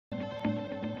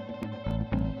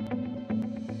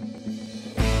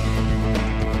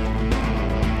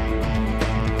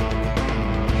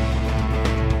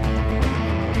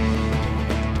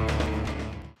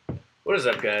What is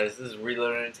up, guys? This is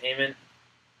Reload Entertainment,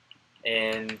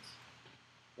 and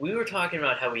we were talking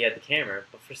about how we had the camera,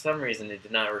 but for some reason it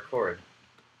did not record.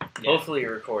 Yeah. Hopefully it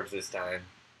records this time,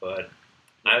 but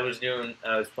I was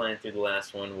playing through the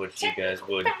last one, which you guys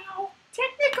would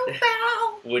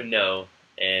know,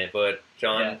 but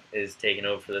John is taking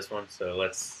over for this one, so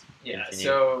let's continue.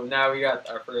 So now we got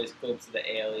our first glimpse of the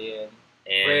alien.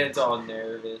 Brandon's all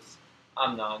nervous.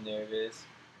 I'm not nervous.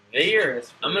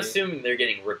 I'm assuming they're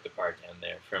getting ripped apart down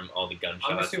there from all the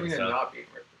gunshots. I'm assuming they're not being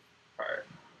ripped apart.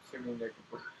 I'm assuming they're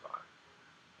completely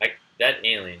fine. That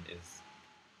alien is...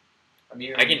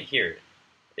 I can hear it.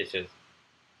 It's just...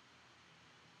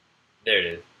 There it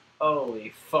is. Holy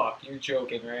fuck, you're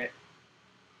joking, right?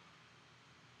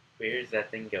 Where's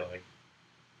that thing going?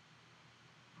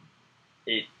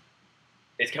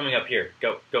 It's coming up here.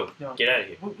 Go. No. Get out of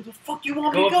here. Where the fuck you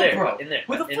want me to go, bro? In there.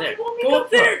 Where the fuck you want me to go up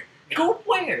there. Go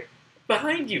where?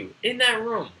 Behind you. In that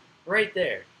room. Right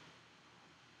there.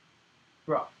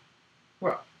 Bro.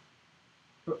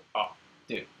 Oh,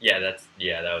 dude. Yeah, that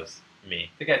was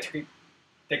me. The guy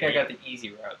got the easy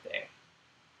route there.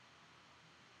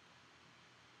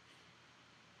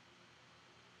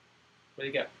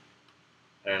 Where'd he go?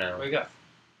 I don't know. Where'd he go?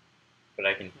 But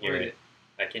I can hear it.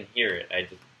 I can hear it. I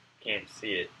just can't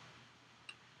see it.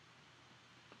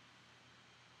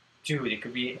 Dude, it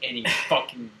could be any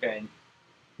fucking vent.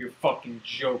 You're fucking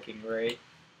joking, right?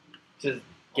 Just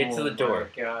get to the door. Oh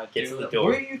my god, get dude. to the door.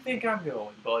 Where do you think I'm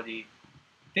going, buddy?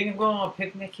 Think I'm going on a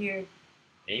picnic here?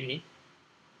 Maybe.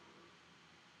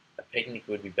 A picnic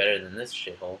would be better than this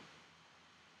shithole.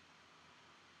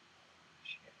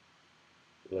 Shit.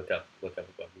 Look up above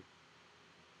you.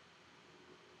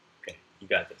 Okay, you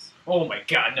got this. Oh my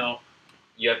god, no.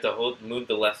 You have to move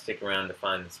the left stick around to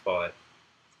find the spot,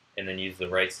 and then use the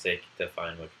right stick to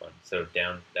find which one. So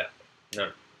down that way.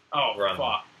 No. Oh, wrong.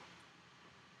 Fuck.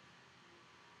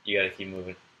 You gotta keep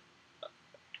moving.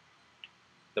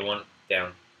 The one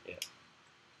down. Yeah.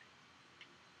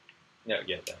 No,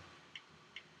 yeah, down.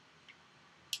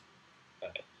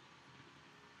 Alright.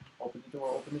 Open the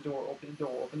door, open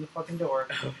the fucking door.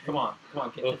 Come on,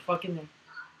 get the fuck in there.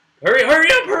 Hurry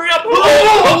up!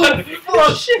 Oh,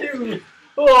 fuck, shit!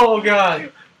 Oh,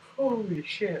 God. Holy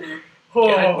shit. Oh,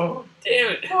 God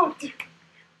damn it. Oh, dude.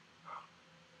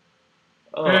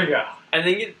 Oh. There you go. I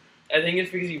think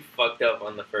it's because you fucked up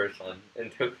on the first one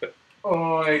and took it.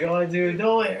 Oh my god, dude.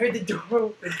 No, I heard the door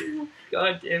open.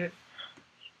 God damn it.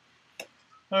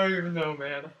 I don't even know,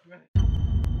 man.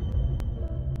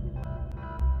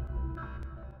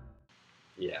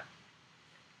 Yeah.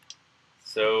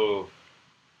 So...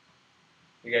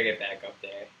 We gotta get back up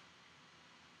there.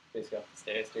 Just go up the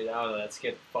stairs, dude. I don't know, that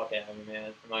scared the fuck out of me,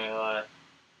 man. I'm not gonna lie.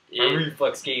 My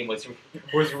reflex game was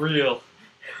real.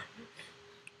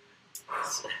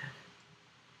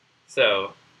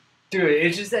 So, dude,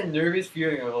 it's just that nervous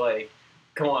feeling of like,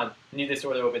 come on, need this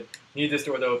door to open, and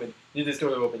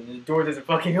the door doesn't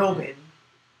fucking open.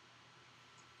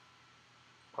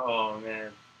 Oh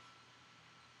man.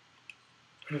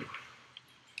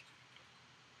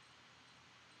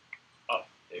 Oh,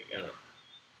 there you go.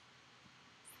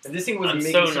 And this thing wasn't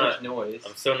making so much noise.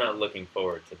 I'm so not looking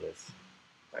forward to this.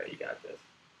 Alright, you got this.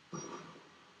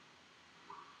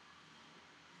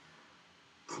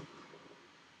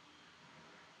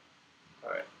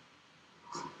 Alright.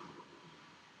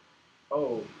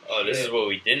 Oh, this is what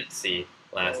we didn't see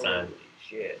last time. Holy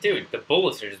shit. Dude, the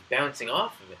bullets are just bouncing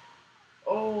off of it.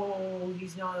 Oh,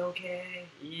 he's not okay.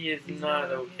 He's not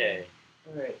okay.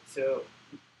 Alright, so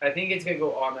I think it's gonna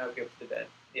go automatically up to the bed.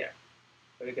 Yeah.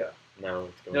 Where'd it go? No,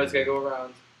 it's gonna go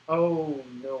around. Oh,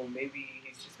 no, maybe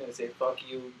he's just gonna say fuck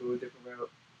you and go a different route.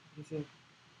 What is it?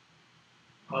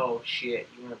 Oh, shit,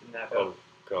 you went up in that route. Oh,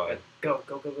 God. Go.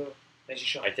 Nice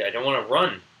shot. I don't want to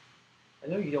run. I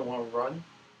know you don't want to run.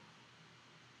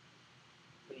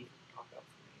 But you can pop out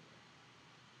from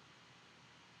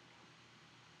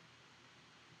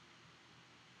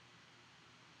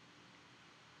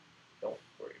anywhere. Don't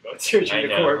worry about searching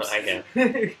the corpse. I know.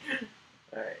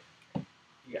 Alright.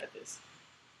 You got this.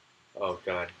 Oh,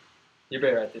 God. You're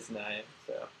better at this than I am,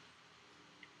 so.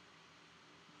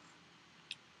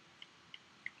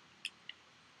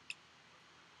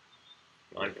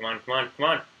 Come on.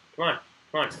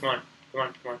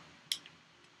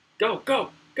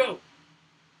 Go.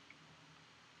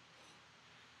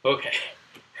 Okay.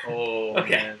 Oh,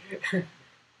 okay.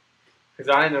 Because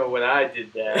I know when I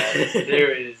did that,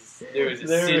 there was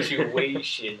a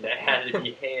situation that had to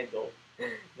be handled.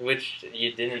 Which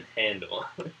you didn't handle.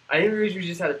 I didn't realize we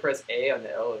just had to press A on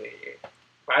the elevator.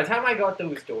 By the time I got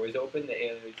those doors open, the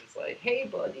alien was just like, "Hey,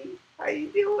 buddy, how you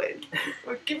doing?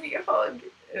 Well, give me a hug."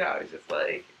 And I was just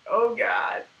like, Oh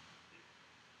god.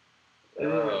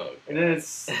 Oh, and then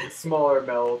it's smaller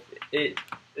melt.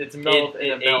 It's melt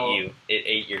it and a melt. ate you. It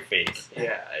ate your face.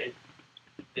 Yeah, it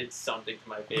did something to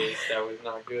my face that was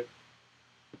not good.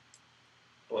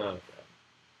 Oh god.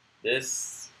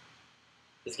 This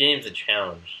game's a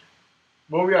challenge.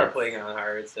 Well, we are playing on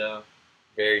hard, so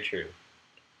very true.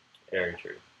 Very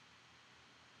true.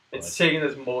 It's taken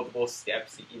us multiple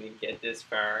steps to even get this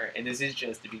far, and this is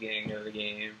just the beginning of the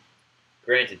game.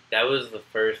 Granted, that was the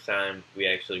first time we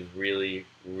actually really,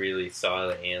 really saw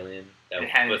the alien. That,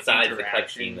 besides the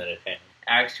cutscene that it had.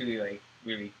 Actually, like,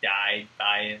 really died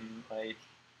by him, like.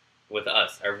 With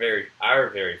us, our very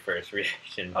first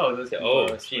reaction. Oh, those people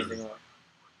oh, are Jesus.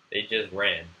 They just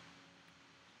ran.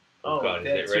 Oh, God,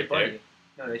 that's is it right your buddy. there?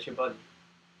 No, that's your buddy.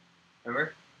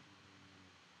 Remember?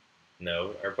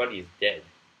 No, our buddy's dead.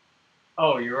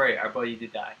 Oh, you're right. Our buddy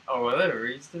did die. Oh, whatever.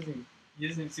 He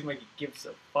doesn't seem like he gives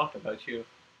a fuck about you.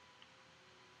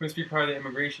 Must be part of the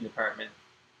immigration department.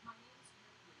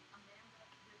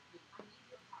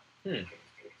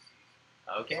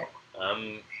 Okay.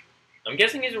 I'm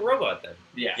guessing he's a robot then.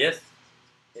 Yeah. Yes.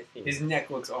 His neck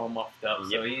looks all muffed up,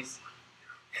 so he's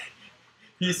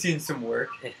seen some work.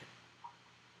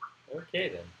 Okay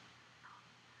then.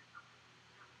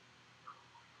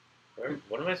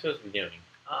 What am I supposed to be doing?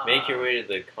 Make your way to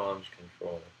the comms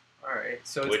control. Alright,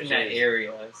 so it's in that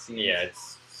area. It seems. Yeah,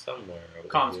 it's somewhere over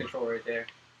comms there. control right there.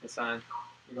 The sign.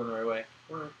 You're going the right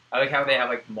way. I like how they have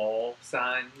like mall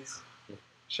signs.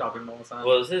 Shopping mall signs.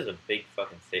 Well, this is a big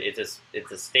fucking station.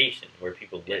 It's a station where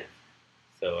people live.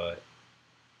 So,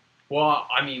 well,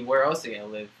 I mean, where else are they gonna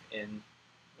live in?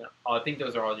 Oh, I think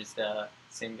those are all just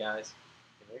same guys.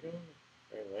 Am I going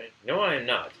the right way? No, I am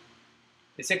not.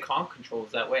 They said comm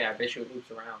controls that way. I bet you it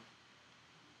loops around.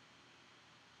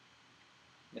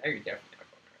 Now you're definitely not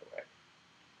going the right way.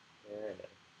 Yeah.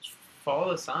 Just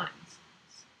follow the signs.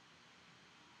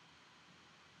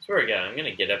 Swear to God, I'm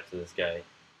gonna get up to this guy.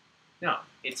 No,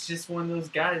 it's just one of those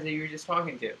guys that you were just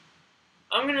talking to.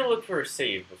 I'm gonna look for a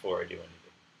save before I do anything.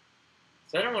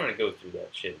 So I don't want to go through that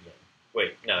shit again.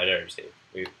 Wait, no, it already saved.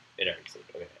 It already saved.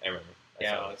 Okay, I remember.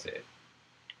 Yeah, I'll save.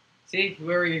 See,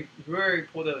 who already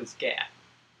pulled out his gat.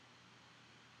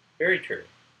 Very true.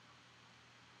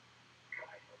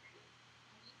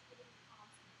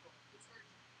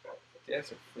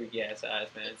 That's a freaky ass eyes,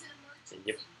 man.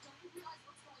 Yep.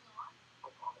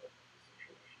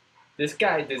 This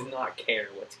guy does not care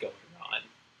what's going on.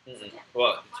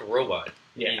 Well, it's a robot.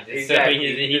 Yeah,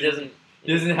 exactly. He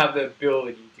doesn't have the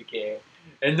ability to care.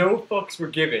 And no fucks were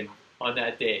given on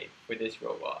that day for this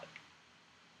robot.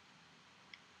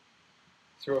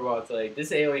 This robot's like,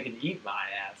 this alien can eat my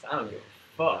ass. I don't give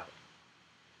a fuck.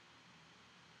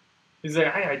 He's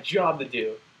like, I got a job to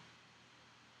do.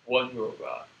 One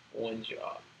robot, one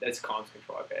job. That's comms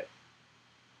control, I bet.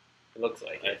 It looks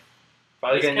like it. If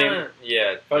I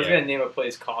was gonna name a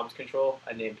place comms control,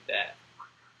 I'd name it that.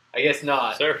 I guess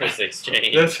not. Surface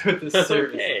exchange. That's what the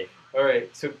service. Okay.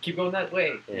 Alright, so keep going that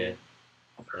way. Yeah.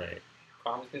 Right.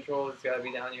 Comms control has got to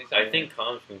be down here somewhere. I think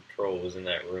comms control was in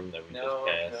that room that we just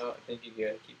passed. No, I think you're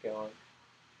good. Keep going.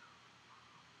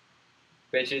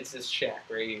 Bet you it's this shack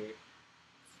right here.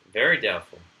 Very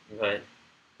doubtful, but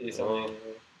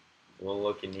we'll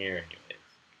look in here anyways.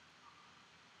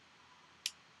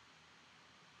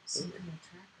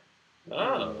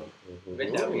 Oh.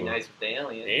 Bet that would be nice with the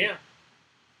alien. Yeah.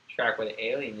 Track where the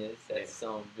alien is. That's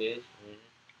some bitch.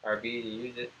 RB to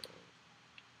use it.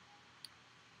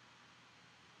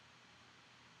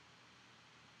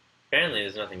 Apparently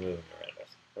there's nothing moving around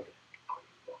us. Okay.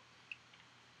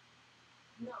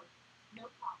 No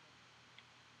problem.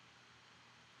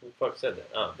 Who the fuck said that?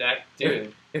 Oh. That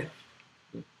dude.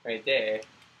 Right there.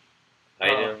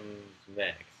 Items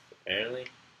max, apparently.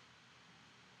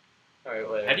 Alright,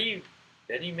 whatever. How do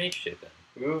you make shit then?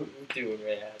 We'll do it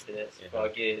right after this. Yeah.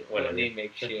 Fuck it. We Whatever. don't need to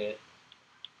make shit.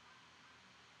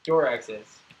 Door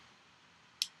access.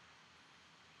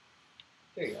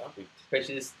 There you go. Bet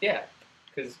you just, yeah.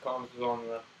 Because comms was on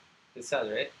this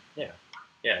side, right? Yeah,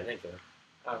 I think so.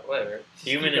 Whatever. Just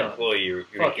Human keep going. employee.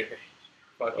 Fuck it.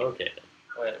 Fuck it. Okay then.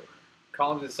 Whatever.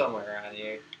 Comms is somewhere around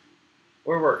here.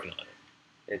 We're working on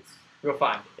it. We'll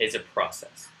find it. It's a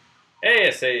process. Hey,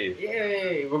 a save.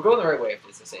 Yay! We're going the right way if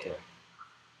it's a save.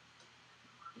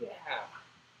 Yeah.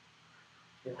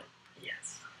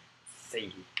 Yes.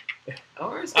 Save.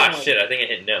 Shit! I think I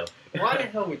hit no. Why the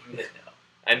hell would you hit no?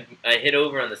 I hit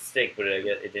over on the stick, but I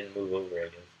guess it didn't move over. I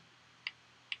guess.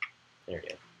 There we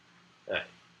go. All right.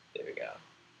 There we go.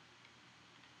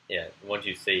 Yeah. Once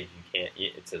you save, you can't.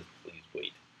 It says please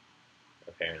wait.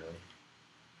 Apparently.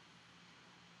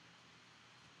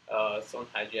 Someone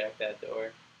hijacked that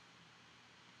door.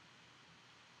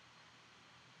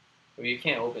 Well, you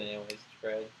can't open it anyways. It's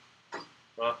red.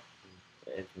 Well,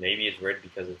 maybe it's red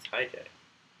because it's high tech.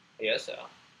 I guess so.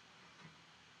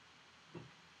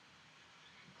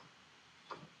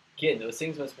 Again, those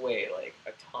things must weigh like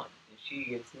a ton, and she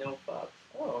gets no fucks.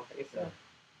 Oh, I guess so.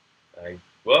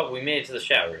 Well, we made it to the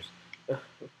showers.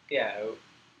 Yeah.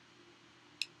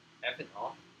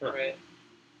 Ethanol. Huh. Right.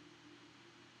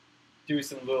 Do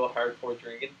some little hardcore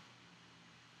drinking.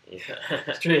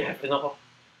 Yeah. Straight ethanol.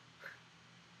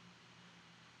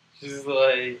 She's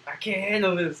like, I can't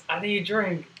handle this. I need a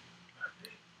drink.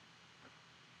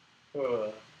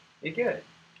 You're good.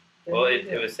 Well,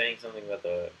 it was saying something about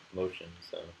the motion,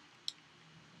 so.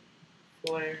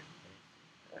 Flare.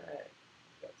 Alright.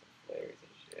 Got some flares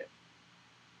and shit.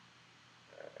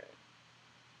 Alright.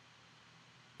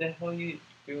 The hell are you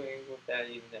doing with that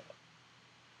even now?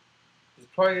 There's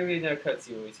probably gonna be another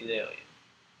cutscene when we see the alien.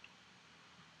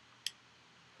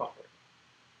 Copper.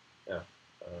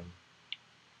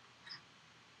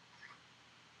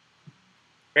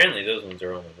 Apparently, those ones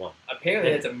are only one.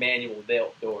 Apparently, it's a manual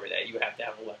door that you have to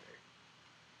have a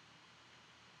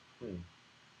lever.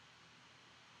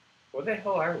 Where the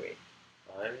hell are we?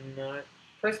 I'm not.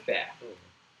 Press back.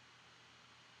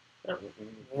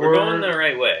 We're going the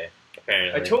right way,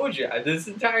 apparently. I told you, this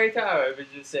entire time I've been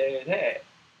just saying, hey,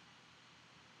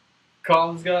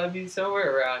 Colin's gotta be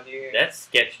somewhere around here. That's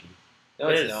sketchy. No,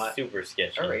 that it's is not. Super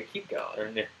sketchy. Alright, keep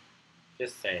going.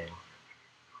 Just saying.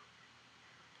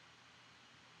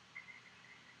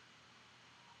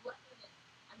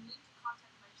 I need to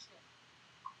contact my ship.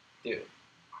 Dude,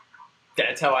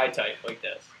 that's how I type, like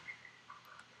this.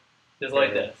 Just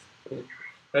like this.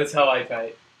 That's how I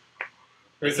type.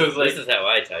 This is how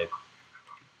I type.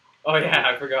 Oh yeah,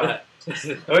 I forgot. I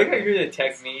like how you're the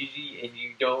technology and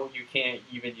you can't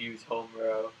even use home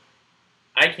row.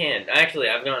 I can. Actually,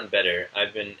 I've gotten better.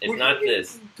 It's not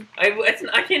this.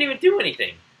 I can't even do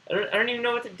anything. I don't even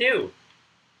know what to do.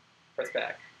 Press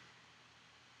back.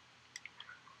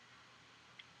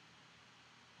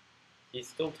 He's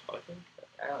still talking?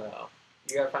 I don't know.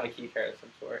 You gotta find a key card of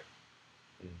some sort.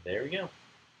 There we go.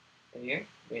 In here?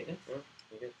 Maintenance?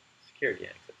 You get security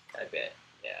access. I bet.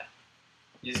 Yeah.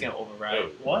 You're just gonna override. Oh,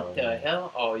 what the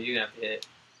hell? Oh, you're gonna have to hit it.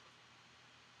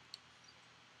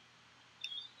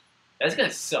 That's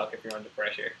gonna suck if you're under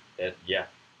pressure. Yeah.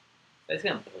 That's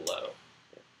gonna blow.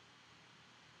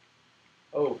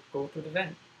 Oh, go through the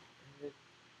vent.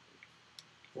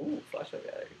 Ooh, flashlight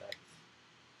battery. Nice.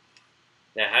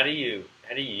 Now, how do you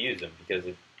use them? Because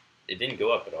it didn't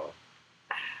go up at all.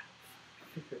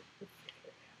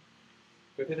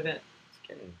 Go through the vent. It's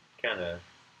getting kind of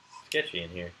sketchy in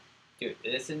here. Dude,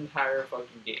 this entire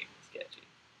fucking game is sketchy.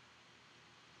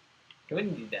 Can we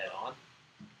need that on?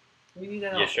 Can we need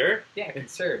that on? You sure? Yeah,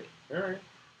 conserve it. Alright.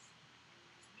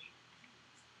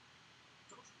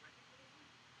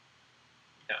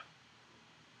 No.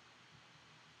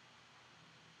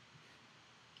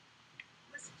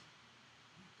 Listen,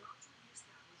 you've got to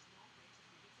reestablish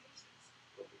long-range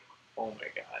communications. Oh my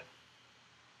god.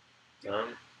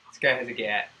 Um. This guy has a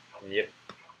gat. Yep.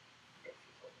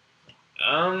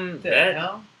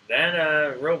 Hell?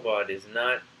 That robot is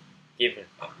not given.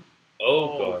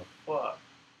 Oh god. Fuck.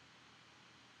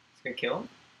 It's gonna kill him?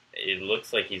 It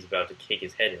looks like he's about to kick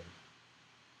his head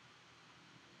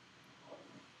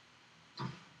in.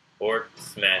 Or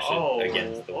smash it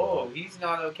against the wall. Oh, he's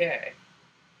not okay.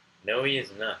 No, he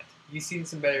is not. You've seen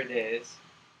some better days.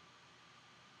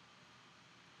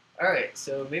 Alright,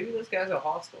 so maybe those guys are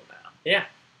hostile now. Yeah.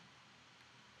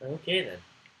 Okay then.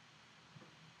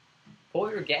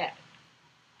 Pull your gat.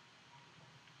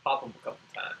 Pop him a couple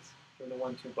times. Give him the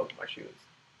 1-2 buck of my shoes.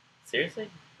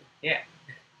 Seriously? Yeah.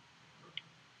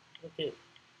 Okay.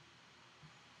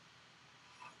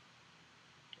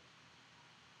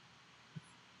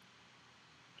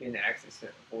 Gain access to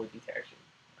avoid detection.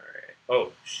 Alright.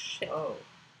 Oh, shit. Oh.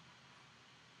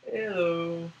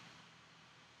 Hello.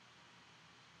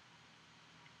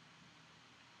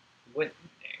 What in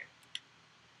there?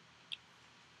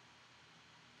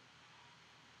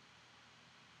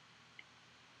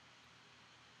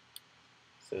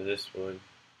 So this would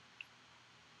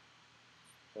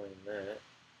explain that.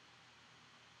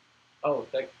 Oh,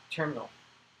 that terminal.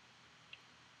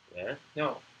 Yeah?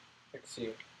 No. I can see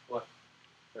you. What?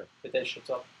 Sure. But that shuts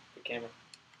off the camera.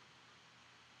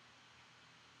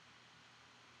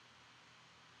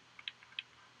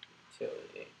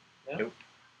 Utility. No? Nope.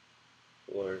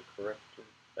 Or corrected.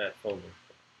 That folder.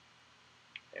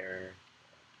 Error.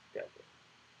 Got it.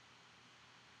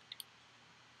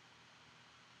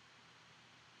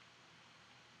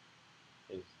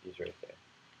 He's right there.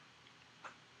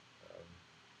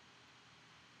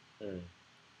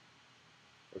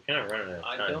 We're kind of running out of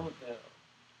time. I don't know.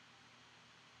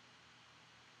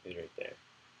 He's right there.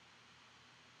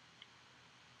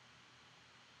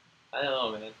 I don't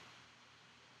know, man.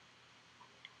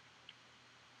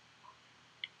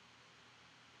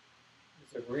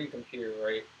 There's a green computer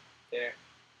right there.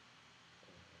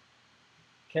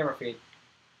 Camera feed.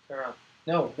 Turn around.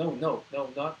 No,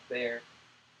 not there.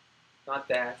 Not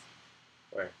that.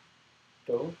 Where?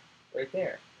 Go right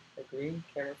there. The green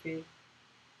camera feed.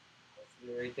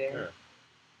 That's right there.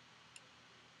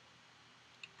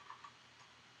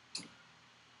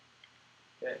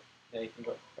 Okay, now you can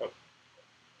go. Oh.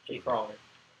 Keep crawling.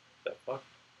 The fuck?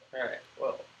 Alright,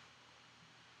 well.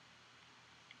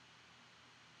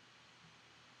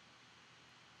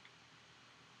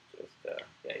 Just,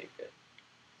 yeah, you're good.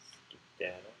 skip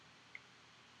data.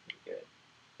 You're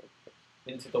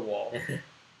good. Into the wall.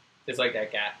 Just like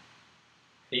that cat.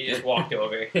 He just walked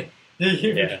over.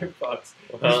 Yeah. Fucks.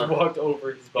 He just walked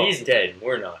over his body. He's dead.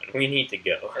 We're not. We need to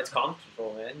go. That's comm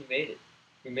control, man. You made it.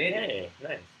 You made it. Hey,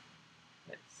 nice.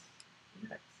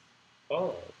 Nice.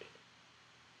 Oh.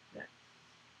 Nice.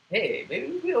 Hey, maybe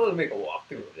we'll be able to make a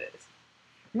walkthrough of this.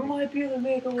 You might be able to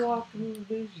make a walkthrough of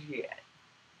this yet.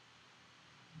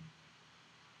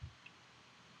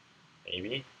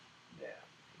 Maybe. Yeah.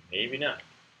 Maybe not.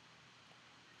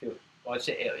 Dude, watch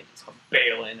the alien just come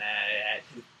bailing at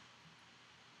it.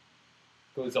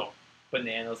 Goes all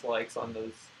bananas likes on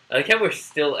those. I like how we're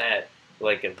still at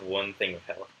like a one thing of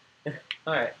hell.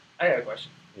 Alright, I got a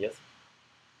question. Yes.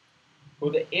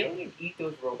 Will the alien eat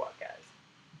those robot guys?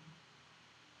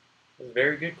 That's a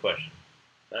very good question.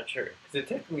 Not sure. Because they're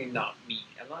technically not meat.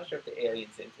 I'm not sure if the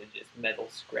alien's into just metal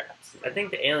scraps. I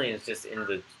think the alien's just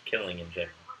into killing in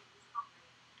general.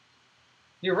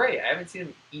 You're right, I haven't seen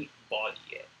him eat body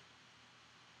yet.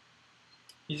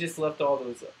 He just left all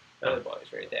those other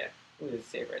bodies right there. Look at his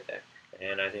save right there.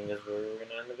 And I think that's where we're going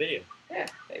to end the video. Yeah,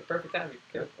 hey, perfect time.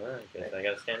 Well, I guess I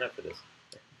got to stand up for this.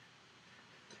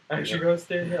 I should go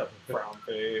stand up. Brown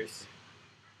face.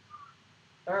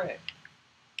 Alright.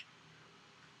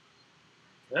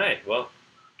 Alright, well,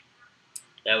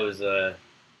 that was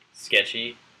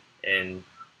sketchy and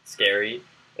scary.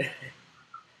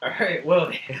 Alright,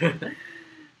 well,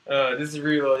 this is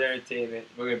Reload Entertainment.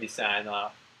 We're going to be signing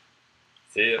off.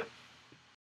 See ya.